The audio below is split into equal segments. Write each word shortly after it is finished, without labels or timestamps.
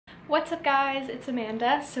What's up guys, it's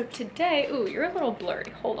Amanda. So today, ooh, you're a little blurry,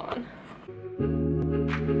 hold on.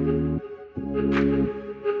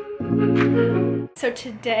 So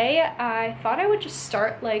today I thought I would just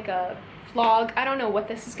start like a vlog. I don't know what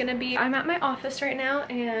this is gonna be. I'm at my office right now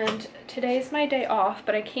and today's my day off,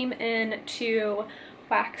 but I came in to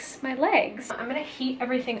wax my legs. I'm gonna heat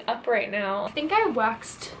everything up right now. I think I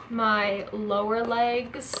waxed my lower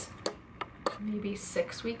legs maybe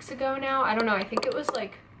 6 weeks ago now. I don't know, I think it was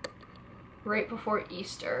like right before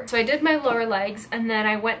Easter. So I did my lower legs and then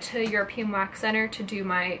I went to European Wax Center to do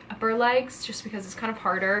my upper legs just because it's kind of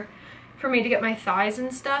harder for me to get my thighs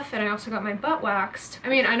and stuff, and I also got my butt waxed. I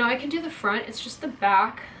mean, I know I can do the front, it's just the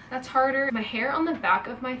back that's harder. My hair on the back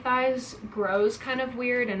of my thighs grows kind of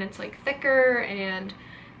weird and it's like thicker, and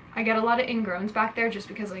I get a lot of ingrowns back there just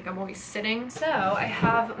because like I'm always sitting. So I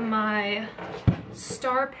have my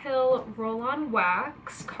Star Pill roll-on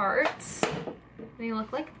wax carts. They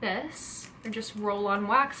look like this. They're just roll-on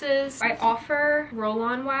waxes. I offer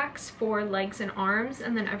roll-on wax for legs and arms,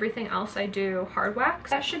 and then everything else I do hard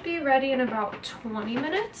wax. That should be ready in about 20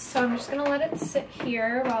 minutes. So I'm just gonna let it sit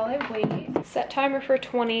here while I wait. Set timer for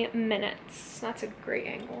 20 minutes. That's a great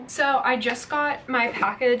angle. So I just got my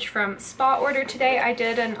package from Spot Order today. I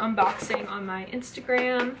did an unboxing on my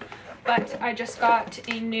Instagram, but I just got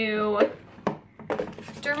a new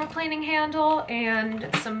dermaplaning handle and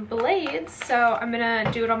some blades, so I'm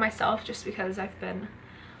gonna do it on myself just because I've been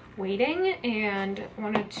waiting and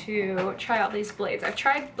wanted to try out these blades. I've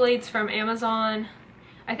tried blades from Amazon,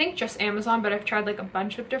 I think just Amazon, but I've tried like a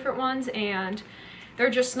bunch of different ones and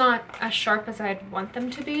they're just not as sharp as I'd want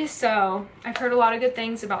them to be. So I've heard a lot of good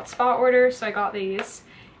things about Spot Order, so I got these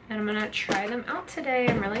and I'm gonna try them out today.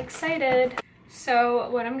 I'm really excited. So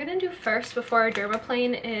what I'm gonna do first before I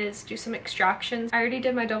dermaplane is do some extractions. I already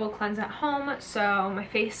did my double cleanse at home, so my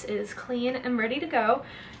face is clean and ready to go.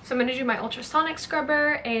 So I'm gonna do my ultrasonic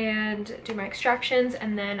scrubber and do my extractions,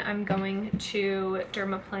 and then I'm going to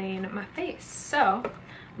dermaplane my face. So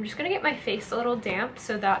I'm just gonna get my face a little damp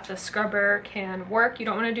so that the scrubber can work. You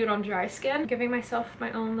don't wanna do it on dry skin. I'm giving myself my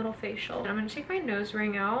own little facial. I'm gonna take my nose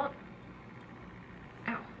ring out.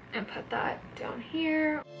 Ow. And put that down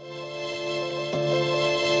here.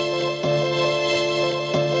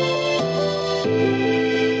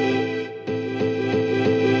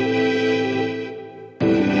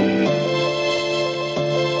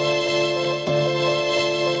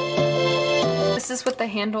 This is what the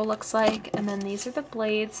handle looks like, and then these are the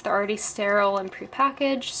blades. They're already sterile and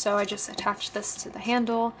pre-packaged, so I just attach this to the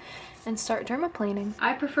handle and start dermaplaning.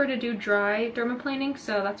 I prefer to do dry dermaplaning,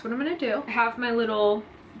 so that's what I'm gonna do. I have my little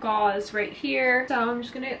gauze right here, so I'm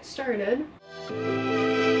just gonna get started.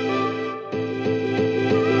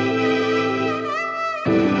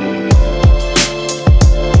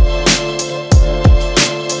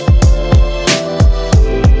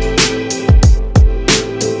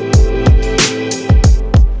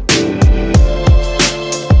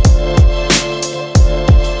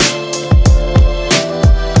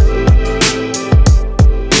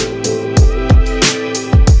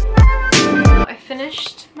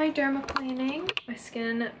 Dermaplaning. My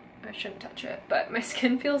skin, I shouldn't touch it, but my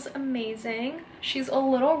skin feels amazing. She's a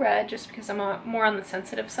little red just because I'm more on the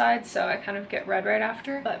sensitive side, so I kind of get red right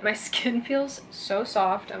after, but my skin feels so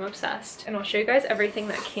soft. I'm obsessed, and I'll show you guys everything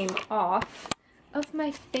that came off of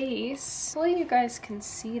my face. Hopefully you guys can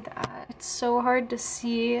see that. It's so hard to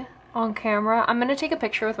see on camera. I'm gonna take a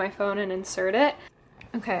picture with my phone and insert it.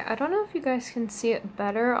 Okay, I don't know if you guys can see it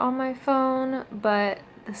better on my phone, but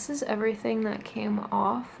this is everything that came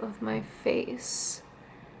off of my face.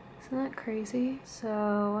 Isn't that crazy?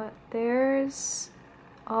 So there's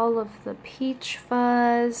all of the peach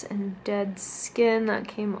fuzz and dead skin that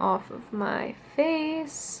came off of my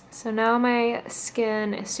face. So now my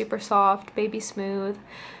skin is super soft, baby smooth.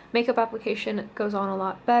 Makeup application goes on a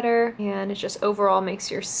lot better, and it just overall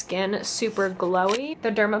makes your skin super glowy.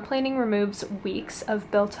 The dermaplaning removes weeks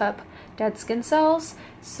of built up dead skin cells,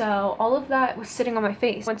 so all of that was sitting on my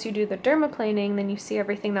face. Once you do the dermaplaning, then you see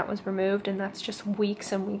everything that was removed, and that's just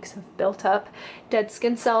weeks and weeks of built up dead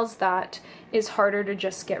skin cells that is harder to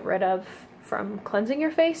just get rid of from cleansing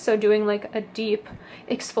your face. So doing like a deep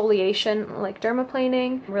exfoliation like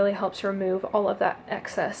dermaplaning really helps remove all of that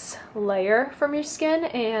excess layer from your skin.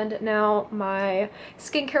 And now my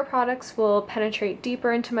skincare products will penetrate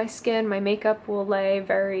deeper into my skin. My makeup will lay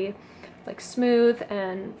very like smooth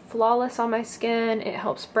and flawless on my skin. It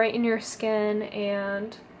helps brighten your skin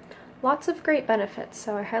and lots of great benefits.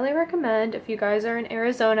 So I highly recommend if you guys are in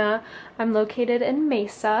Arizona. I'm located in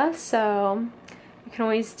Mesa, so you can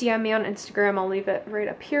always DM me on Instagram. I'll leave it right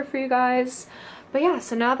up here for you guys. But yeah,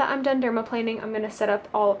 so now that I'm done dermaplaning, I'm gonna set up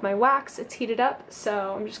all of my wax. It's heated up,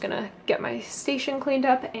 so I'm just gonna get my station cleaned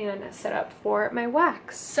up and set up for my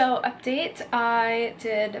wax. So update, I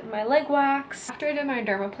did my leg wax. After I did my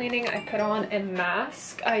dermaplaning, I put on a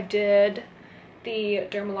mask. I did the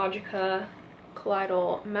Dermalogica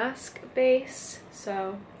Colloidal Mask Base,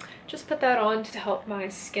 so just put that on to help my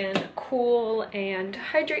skin cool and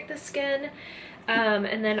hydrate the skin.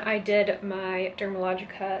 And then I did my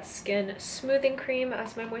Dermalogica Skin Smoothing Cream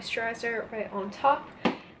as my moisturizer right on top.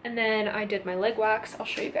 And then I did my leg wax. I'll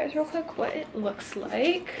show you guys real quick what it looks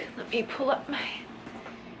like. Let me pull up my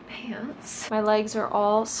pants. My legs are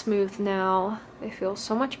all smooth now. They feel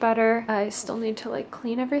so much better. I still need to like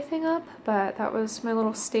clean everything up, but that was my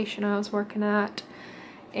little station I was working at.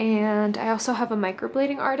 And I also have a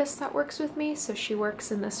microblading artist that works with me, so she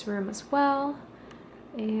works in this room as well.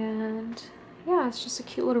 And yeah, it's just a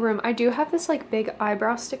cute little room. I do have this like big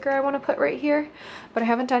eyebrow sticker I want to put right here, but I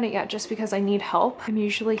haven't done it yet just because I need help. I'm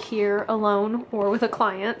usually here alone or with a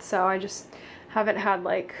client, so I just haven't had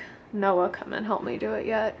like Noah come and help me do it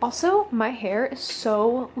yet. Also, my hair is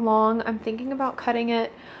so long. I'm thinking about cutting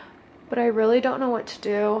it, but I really don't know what to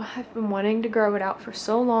do. I've been wanting to grow it out for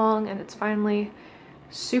so long, and it's finally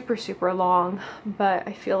super long, but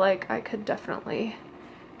I feel like I could definitely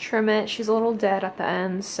trim it. She's a little dead at the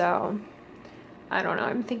end, so I don't know.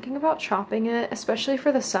 I'm thinking about chopping it, especially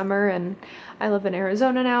for the summer, and I live in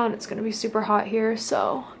Arizona now and it's gonna be super hot here,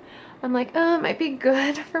 so I'm like, it might be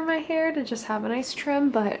good for my hair to just have a nice trim,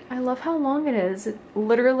 but I love how long it is. It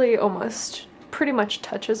literally almost pretty much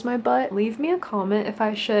touches my butt. Leave me a comment if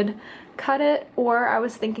I should cut it, or I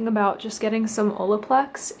was thinking about just getting some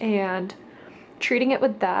Olaplex and treating it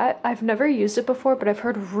with that. I've never used it before, but I've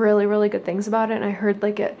heard really good things about it, and I heard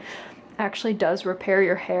like it actually does repair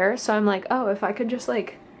your hair. So I'm like, oh, if I could just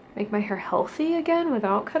like make my hair healthy again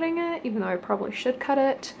without cutting it, even though I probably should cut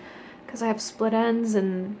it because I have split ends,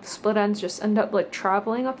 and split ends just end up like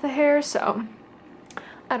traveling up the hair. So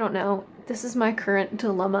I don't know. This is my current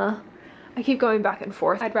dilemma. I keep going back and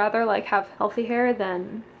forth. I'd rather like have healthy hair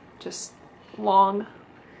than just long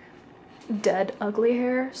dead ugly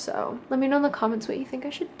hair. So let me know in the comments what you think I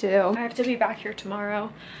should do. I have to be back here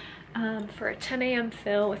tomorrow for a 10 a.m.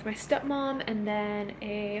 fill with my stepmom, and then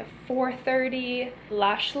a 4:30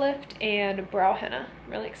 lash lift and brow henna.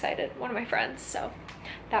 I'm really excited. One of my friends, so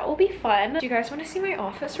that will be fun. Do you guys want to see my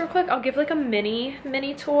office real quick? I'll give like a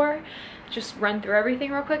mini tour, just run through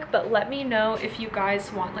everything real quick, but let me know if you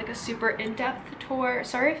guys want like a super in-depth tour.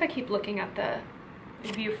 Sorry if I keep looking at the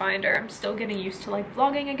viewfinder. I'm still getting used to like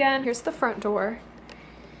vlogging again. Here's the front door,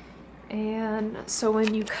 and so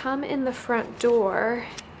when you come in the front door,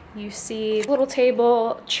 you see a little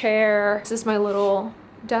table, chair. This is my little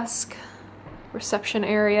desk reception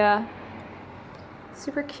area.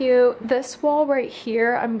 Super cute. This wall right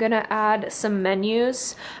here, I'm gonna add some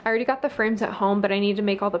menus. I already got the frames at home, but I need to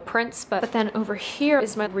make all the prints. But then over here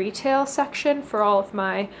is my retail section for all of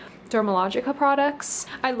my Dermalogica products.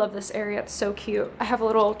 I love this area, it's so cute. I have a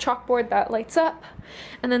little chalkboard that lights up.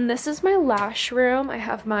 And then this is my lash room. I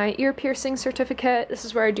have my ear piercing certificate. This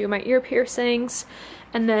is where I do my ear piercings.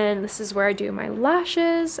 And then this is where I do my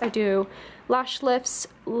lashes. I do lash lifts,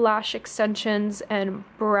 lash extensions, and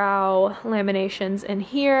brow laminations in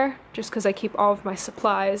here, just because I keep all of my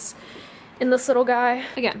supplies in this little guy.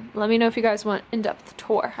 Again, let me know if you guys want in-depth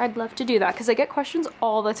tour. I'd love to do that because I get questions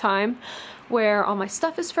all the time where all my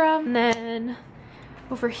stuff is from. And then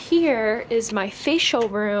over here is my facial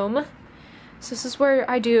room. So this is where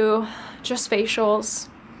I do just facials.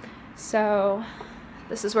 So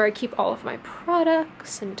this is where I keep all of my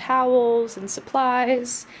products and towels and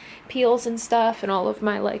supplies, peels and stuff, and all of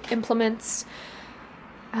my like implements.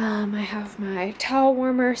 I have my towel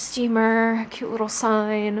warmer, steamer, cute little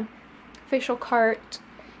sign, facial cart,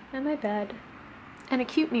 and my bed, and a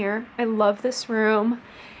cute mirror. I love this room.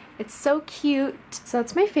 It's so cute. So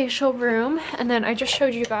that's my facial room. And then I just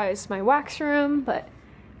showed you guys my wax room, but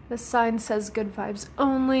this sign says good vibes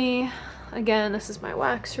only. Again, this is my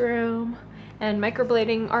wax room and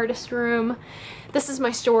microblading artist room. This is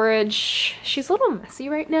my storage. She's a little messy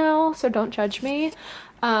right now, so don't judge me.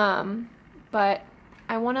 But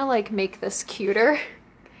I wanna like make this cuter.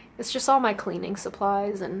 It's just all my cleaning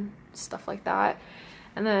supplies and stuff like that.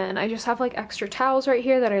 And then I just have like extra towels right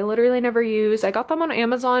here that I literally never use. I got them on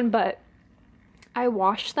Amazon, but I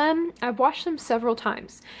wash them. I've washed them several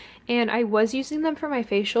times. And I was using them for my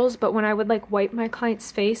facials, but when I would like wipe my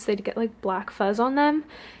client's face, they'd get like black fuzz on them.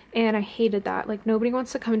 And I hated that. Like nobody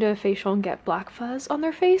wants to come to a facial and get black fuzz on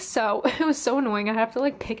their face. So it was so annoying. I have to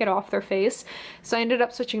like pick it off their face. So I ended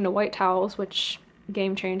up switching to white towels, which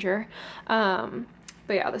game changer.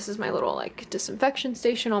 But yeah, this is my little like disinfection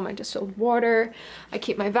station, all my distilled water. I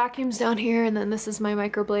keep my vacuums down here, and then this is my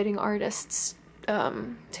microblading artist's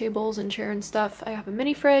tables and chair and stuff. I have a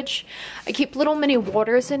mini fridge. I keep little mini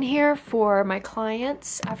waters in here for my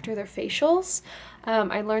clients after their facials.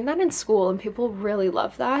 I learned that in school and people really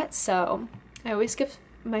love that, so I always give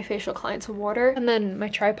my facial clients a water. And then my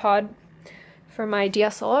tripod for my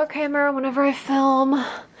DSLR camera whenever I film.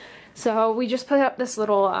 So we just put up this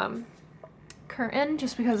little curtain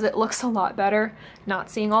just because it looks a lot better not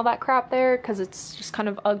seeing all that crap there, because it's just kind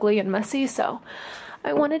of ugly and messy, so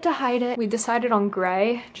I wanted to hide it. We decided on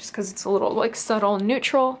gray just because it's a little like subtle and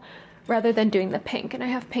neutral rather than doing the pink, and I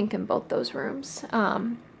have pink in both those rooms.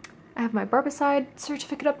 I have my barbicide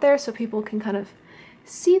certificate up there so people can kind of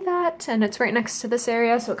see that, and it's right next to this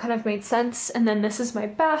area, so it kind of made sense. And then this is my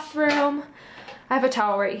bathroom. I have a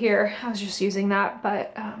towel right here. I was just using that,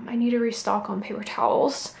 but I need to restock on paper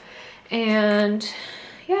towels. And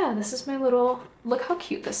yeah, this is my little, look how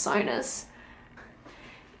cute this sign is.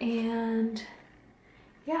 And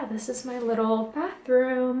yeah, this is my little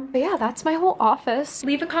bathroom. But yeah, that's my whole office.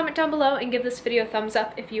 Leave a comment down below and give this video a thumbs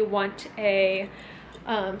up if you want a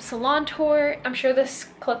salon tour. I'm sure this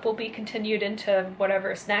clip will be continued into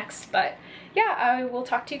whatever's next, but yeah, I will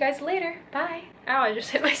talk to you guys later. Bye. Ow, I just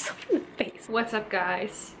hit myself in the face. What's up,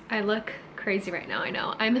 guys? I look crazy right now, I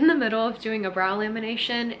know. I'm in the middle of doing a brow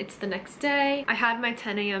lamination. It's the next day. I had my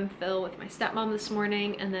 10 a.m. fill with my stepmom this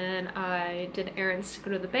morning, and then I did errands to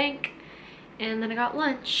go to the bank, and then I got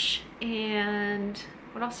lunch, and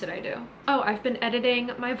what else did I do? Oh, I've been editing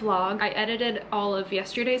my vlog. I edited all of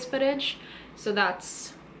yesterday's footage, so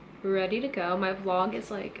that's ready to go. My vlog is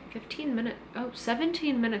like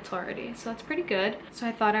 17 minutes already, so that's pretty good. So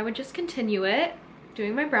I thought I would just continue it,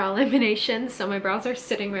 doing my brow lamination. So my brows are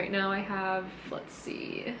sitting right now. I have, let's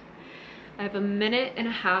see, I have a minute and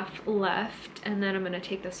a half left, and then I'm gonna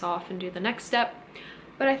take this off and do the next step.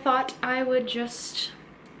 But I thought I would just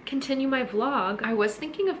continue my vlog. I was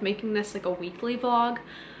thinking of making this like a weekly vlog,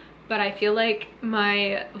 but I feel like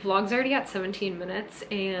my vlog's already at 17 minutes,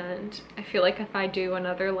 and I feel like if I do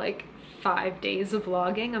another like 5 days of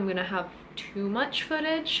vlogging, I'm gonna have too much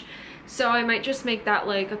footage. So I might just make that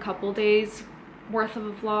like a couple days worth of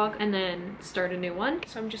a vlog and then start a new one.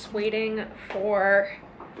 So I'm just waiting for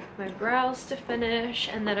my brows to finish,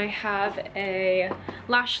 and then I have a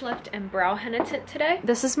lash lift and brow henna tint today.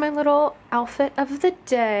 This is my little outfit of the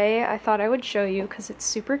day. I thought I would show you because it's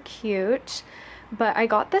super cute. But I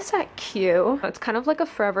got this at Q. It's kind of like a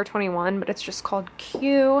Forever 21, but it's just called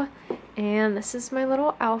Q. And this is my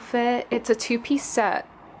little outfit. It's a two-piece set,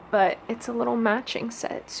 but it's a little matching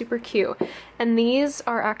set. It's super cute. And these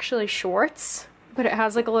are actually shorts, but it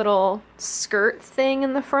has like a little skirt thing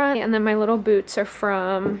in the front. And then my little boots are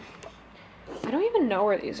from, I don't even know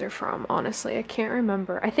where these are from, honestly. I can't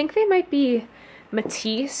remember. I think they might be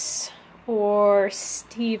Matisse or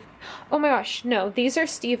Steve. Oh my gosh, no, these are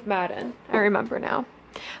Steve Madden. I remember now.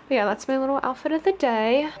 But yeah, that's my little outfit of the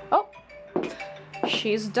day. Oh,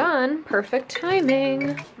 she's done. Perfect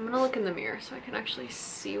timing. I'm gonna look in the mirror so I can actually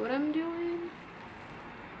see what I'm doing.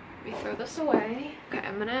 Let me throw this away. Okay,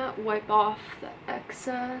 I'm gonna wipe off the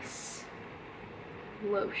excess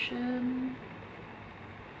lotion.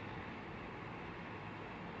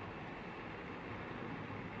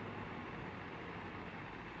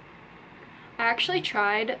 I actually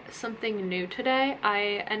tried something new today.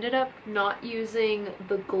 I ended up not using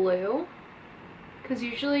the glue, because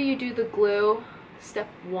usually you do the glue step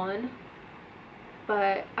 1,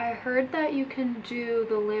 but I heard that you can do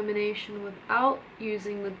the lamination without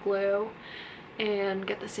using the glue and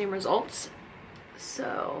get the same results.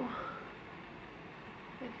 So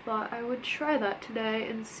I thought I would try that today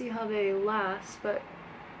and see how they last, but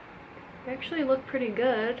they actually look pretty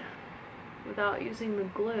good without using the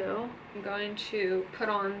glue. I'm going to put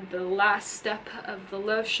on the last step of the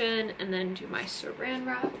lotion and then do my saran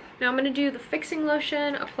wrap. Now I'm going to do the fixing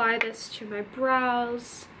lotion, apply this to my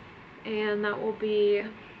brows, and that will be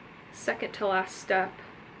second to last step.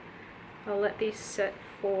 I'll let these sit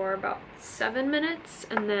for about 7 minutes,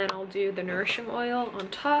 and then I'll do the nourishing oil on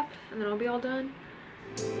top, and then I'll be all done.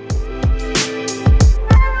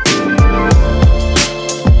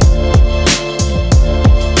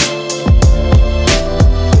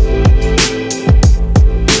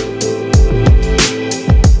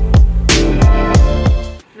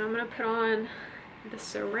 Put on the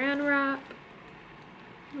saran wrap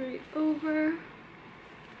right over.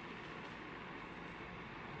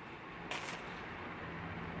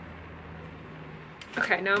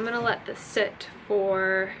 Okay, now I'm gonna let this sit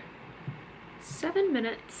for 7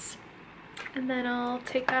 minutes, and then I'll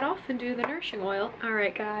take that off and do the nourishing oil. All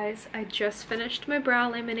right guys, I just finished my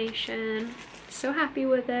brow lamination. So happy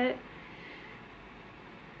with it.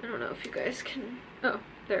 I don't know if you guys can, oh,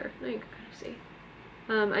 there, now you can kind of see.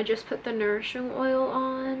 I just put the nourishing oil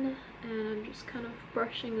on and I'm just kind of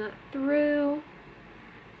brushing that through.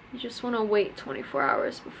 You just want to wait 24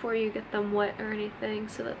 hours before you get them wet or anything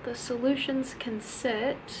so that the solutions can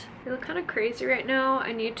sit. They look kind of crazy right now.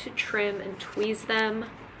 I need to trim and tweeze them,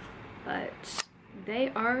 but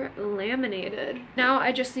they are laminated. Now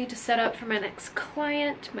I just need to set up for my next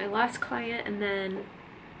client, my last client, and then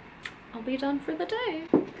I'll be done for the day.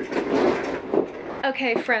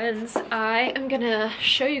 Okay friends, I am gonna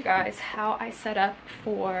show you guys how I set up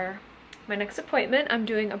for my next appointment. I'm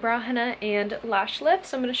doing a brow henna and lash lift,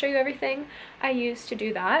 so I'm going to show you everything I use to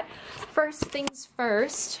do that. First things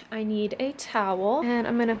first, I need a towel, and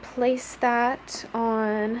I'm going to place that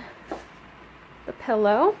on the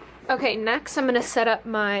pillow. Okay, next I'm going to set up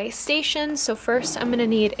my station. So first I'm going to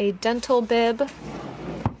need a dental bib,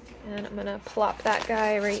 and I'm going to plop that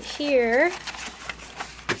guy right here.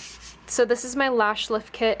 So this is my lash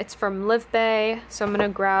lift kit. It's from Live Bay, so I'm going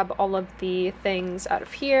to grab all of the things out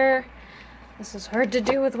of here. This is hard to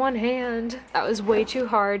do with one hand. That was way too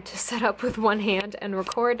hard to set up with one hand and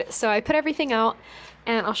record. So I put everything out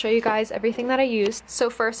and I'll show you guys everything that I used.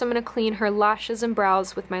 So first I'm gonna clean her lashes and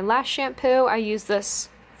brows with my lash shampoo. I use this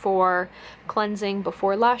for cleansing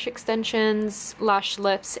before lash extensions, lash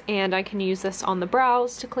lifts, and I can use this on the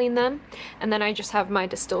brows to clean them. And then I just have my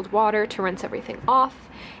distilled water to rinse everything off.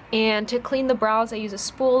 And to clean the brows I use a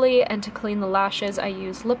spoolie, and to clean the lashes I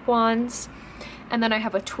use lip wands. And then I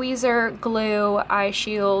have a tweezer, glue, eye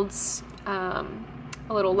shields, a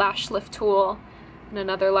little lash lift tool, and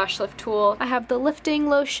another lash lift tool. I have the lifting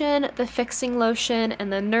lotion, the fixing lotion,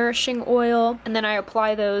 and the nourishing oil. And then I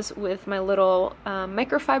apply those with my little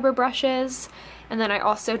microfiber brushes. And then I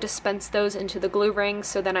also dispense those into the glue ring,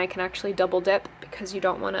 so then I can actually double dip because you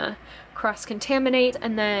don't want to cross-contaminate.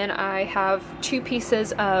 And then I have 2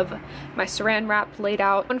 pieces of my saran wrap laid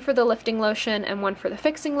out, one for the lifting lotion and one for the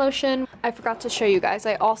fixing lotion. I forgot to show you guys,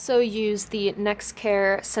 I also use the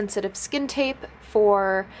NextCare sensitive skin tape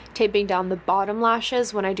for taping down the bottom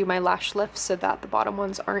lashes when I do my lash lifts so that the bottom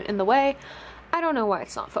ones aren't in the way. I don't know why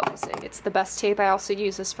it's not focusing. It's the best tape. I also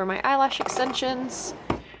use this for my eyelash extensions.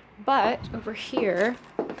 But over here,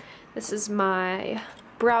 this is my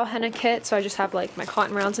brow henna kit, so I just have like my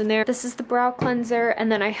cotton rounds in there. This is the brow cleanser,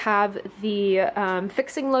 and then I have the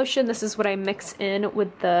fixing lotion. This is what I mix in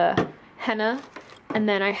with the henna, and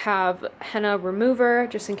then I have henna remover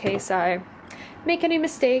just in case I make any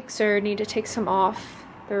mistakes or need to take some off.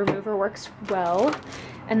 The remover works well.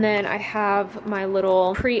 And then I have my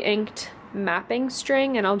little pre-inked mapping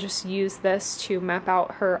string, and I'll just use this to map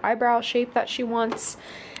out her eyebrow shape that she wants.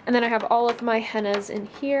 And then I have all of my hennas in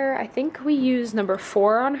here. I think we use number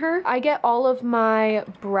 4 on her. I get all of my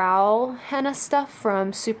brow henna stuff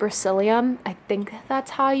from Supercilium. I think that's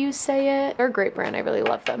how you say it. They're a great brand, I really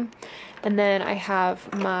love them. And then I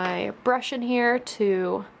have my brush in here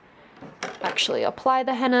to actually apply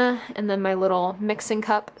the henna, and then my little mixing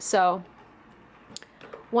cup. So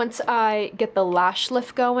once I get the lash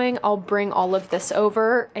lift going, I'll bring all of this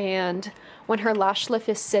over, and when her lash lift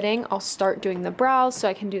is sitting, I'll start doing the brows so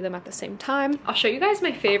I can do them at the same time. I'll show you guys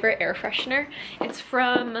my favorite air freshener. It's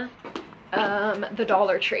from the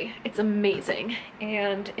Dollar Tree. It's amazing,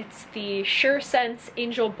 and it's the Sure Sense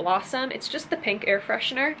Angel Blossom. It's just the pink air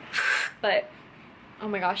freshener, but oh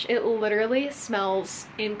my gosh, it literally smells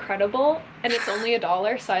incredible, and it's only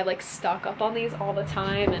 $1, so I like stock up on these all the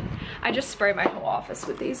time, and I just spray my whole office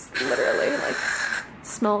with these, literally. Like, it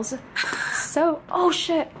smells so, oh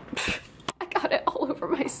shit, I got it all over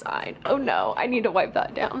my sign. Oh no, I need to wipe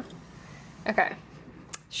that down. Okay,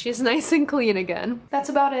 she's nice and clean again. That's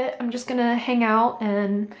about it. I'm just gonna hang out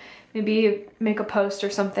and maybe make a post or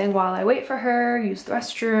something while I wait for her, use the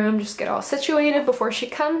restroom, just get all situated before she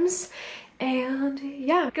comes. And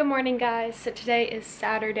yeah, good morning guys. So today is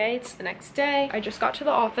Saturday, it's the next day. I just got to the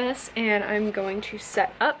office and I'm going to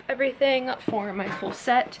set up everything for my full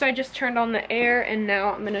set. So I just turned on the air, and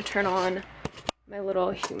now I'm gonna turn on my little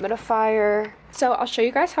humidifier. So I'll show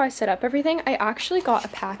you guys how I set up everything. I actually got a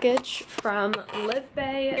package from Live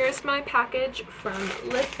Bay. Here's my package from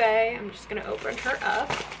Live Bay. I'm just gonna open her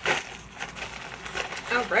up.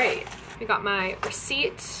 All right, we got my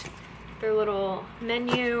receipt, their little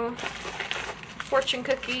menu, fortune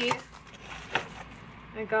cookie.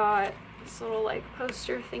 I got this little like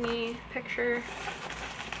poster thingy picture,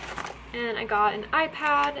 and I got an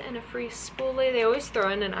iPad and a free spoolie. They always throw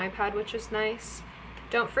in an iPad, which is nice.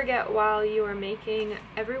 Don't forget, while you are making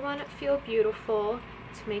everyone feel beautiful,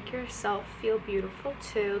 to make yourself feel beautiful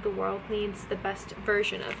too. The world needs the best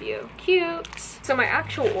version of you. Cute. So my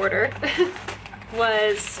actual order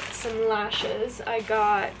was some lashes. I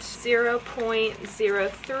got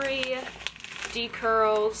 0.03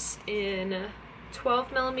 decurls in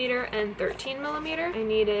 12mm and 13mm. I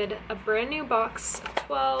needed a brand new box of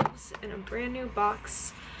 12s and a brand new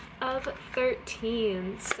box of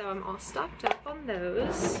 13s, so I'm all stocked up on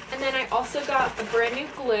those. And then I also got a brand new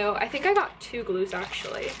glue. I think I got 2 glues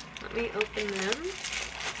actually. Let me open them.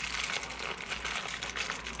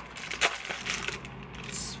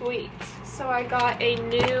 Sweet. So I got a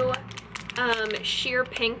new sheer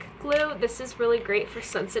pink glue. This is really great for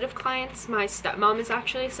sensitive clients. My stepmom is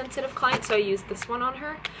actually a sensitive client, so I used this one on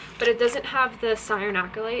her, but it doesn't have the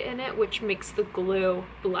cyanocrylate in it, which makes the glue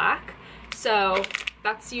black. So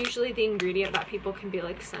that's usually the ingredient that people can be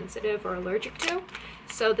like sensitive or allergic to.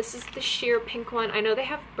 So this is the sheer pink one. I know they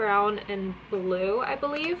have brown and blue, I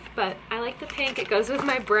believe, but I like the pink. It goes with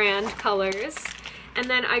my brand colors. And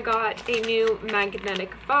then I got a new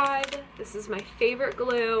Magnetic Vibe. This is my favorite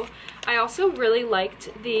glue. I also really liked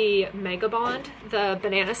the Mega Bond, the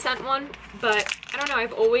banana scent one, but I don't know,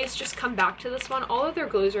 I've always just come back to this one. All of their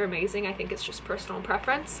glues are amazing. I think it's just personal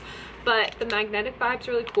preference, but the Magnetic Vibe's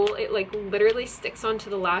really cool. It like literally sticks onto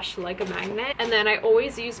the lash like a magnet. And then I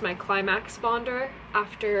always use my Climax Bonder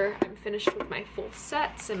after I'm finished with my full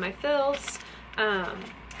sets and my fills.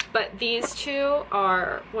 But these two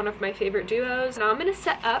are one of my favorite duos. Now I'm gonna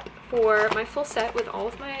set up for my full set with all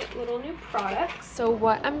of my little new products. So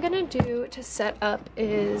what I'm gonna do to set up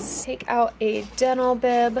is take out a dental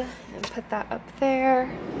bib and put that up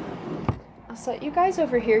there. I'll set you guys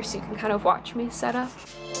over here so you can kind of watch me set up.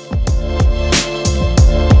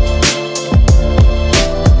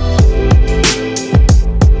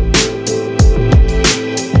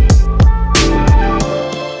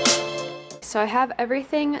 So I have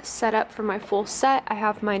everything set up for my full set. I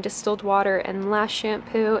have my distilled water and lash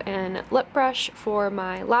shampoo and lip brush for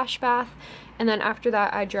my lash bath. And then after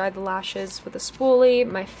that, I dry the lashes with a spoolie,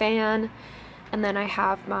 my fan, and then I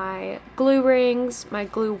have my glue rings, my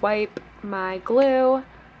glue wipe, my glue.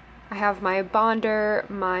 I have my bonder,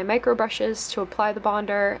 my micro brushes to apply the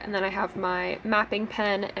bonder, and then I have my mapping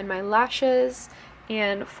pen and my lashes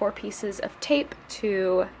and 4 pieces of tape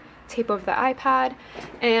to tape over the iPad.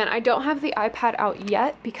 And I don't have the iPad out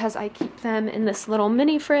yet because I keep them in this little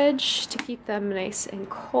mini fridge to keep them nice and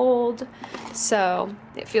cold. So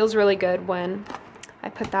it feels really good when I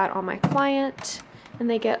put that on my client and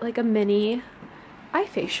they get like a mini eye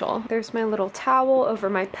facial. There's my little towel over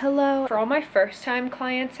my pillow. For all my first time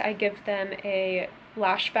clients, I give them a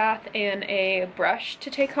lash bath and a brush to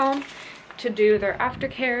take home to do their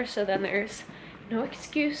aftercare, so then there's no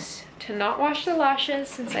excuse to not wash the lashes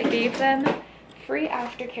since I gave them free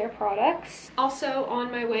aftercare products. Also,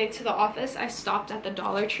 on my way to the office, I stopped at the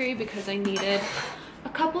Dollar Tree because I needed a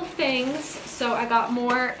couple things. So I got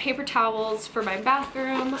more paper towels for my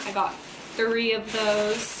bathroom. I got 3 of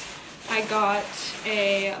those. I got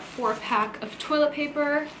a 4-pack of toilet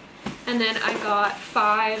paper, and then I got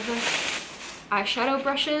 5 eyeshadow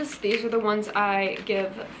brushes. These are the ones I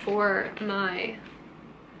give for my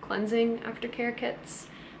cleansing aftercare kits.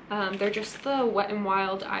 They're just the Wet n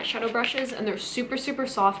Wild eyeshadow brushes, and they're super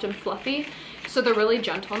soft and fluffy, so they're really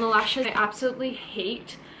gentle on the lashes. I absolutely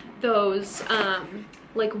hate those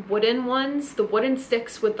like wooden ones, the wooden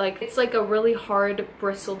sticks with like, it's like a really hard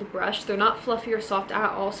bristled brush. They're not fluffy or soft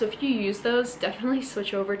at all, so if you use those, definitely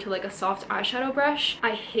switch over to like a soft eyeshadow brush.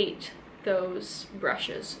 I hate those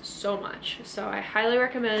brushes so much, so I highly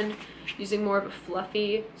recommend using more of a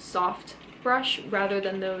fluffy, soft brush rather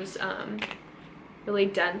than those really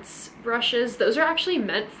dense brushes. Those are actually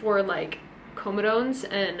meant for like comedones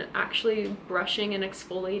and actually brushing and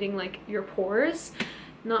exfoliating like your pores,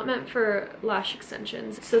 not meant for lash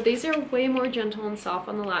extensions. So these are way more gentle and soft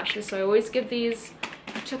on the lashes, so I always give these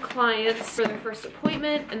to clients for their first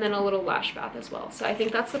appointment, and then a little lash bath as well. So I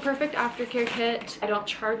think that's the perfect aftercare kit. I don't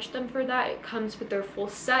charge them for that. It comes with their full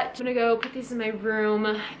set. I'm gonna go put these in my room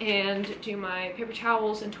and do my paper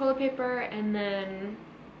towels and toilet paper, and then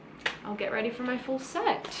I'll get ready for my full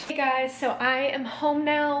set. Hey guys, so I am home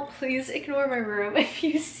now. Please ignore my room if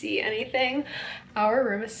you see anything. Our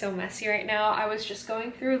room is so messy right now. I was just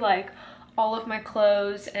going through like all of my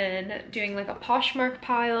clothes and doing like a Poshmark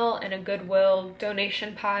pile and a Goodwill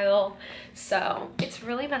donation pile. So it's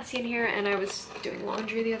really messy in here, and I was doing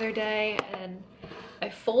laundry the other day and I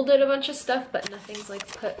folded a bunch of stuff, but nothing's like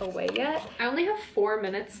put away yet. I only have 4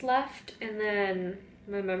 minutes left and then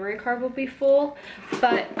my memory card will be full,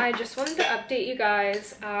 but I just wanted to update you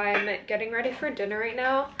guys. I'm getting ready for dinner right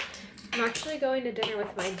now, I'm actually going to dinner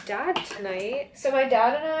with my dad tonight. So my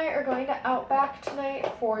dad and I are going to Outback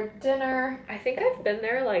tonight for dinner. I think I've been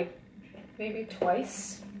there like maybe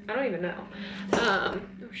twice. I don't even know. Oh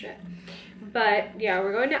shit. But yeah,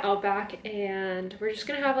 we're going to Outback and we're just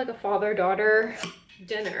gonna have like a father-daughter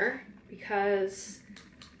dinner because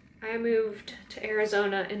I moved to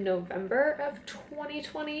Arizona in November of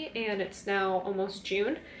 2020 and it's now almost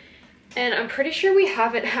June. And I'm pretty sure we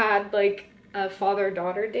haven't had like a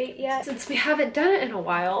father-daughter date yet. Since we haven't done it in a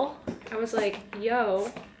while, I was like,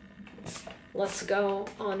 yo, let's go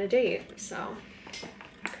on a date. So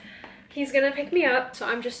he's gonna pick me up. So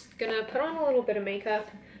I'm just gonna put on a little bit of makeup.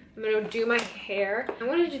 I'm gonna do my hair. I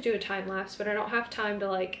wanted to do a time lapse, but I don't have time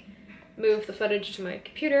to like move the footage to my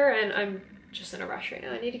computer and I'm just in a rush right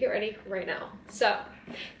now. I need to get ready right now. So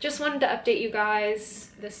just wanted to update you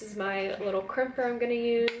guys. This is my little crimper I'm gonna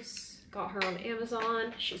use. Got her on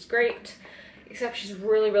Amazon. She's great, except she's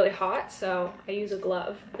really, really hot, so I use a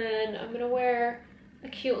glove. Then I'm gonna wear a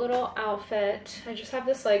cute little outfit. I just have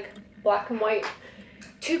this like black and white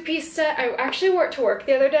two-piece set. I actually wore it to work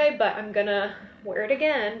the other day, but I'm gonna wear it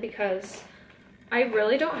again because I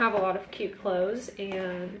really don't have a lot of cute clothes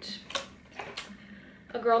and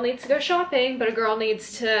a girl needs to go shopping, but a girl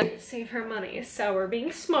needs to save her money. So we're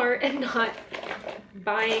being smart and not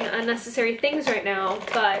buying unnecessary things right now.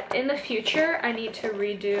 But in the future, I need to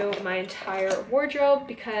redo my entire wardrobe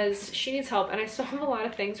because she needs help. And I still have a lot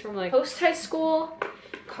of things from like post-high school,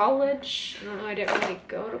 college. I don't know, I didn't really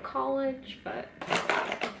go to college, but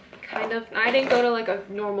kind of. I didn't go to like a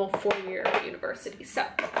normal 4-year university. So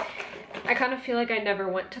I kind of feel like I never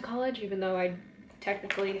went to college, even though I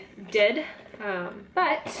technically did.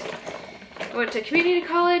 But I went to community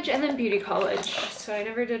college and then beauty college, so I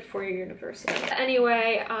never did 4-year university.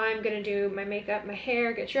 Anyway, I'm gonna do my makeup, my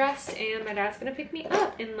hair, get dressed, and my dad's gonna pick me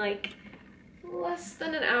up in like less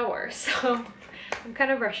than an hour, so I'm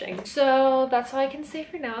kind of rushing. So that's all I can say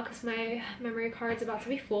for now because my memory card's about to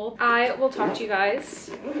be full. I will talk to you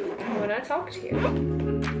guys when I talk to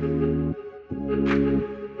you.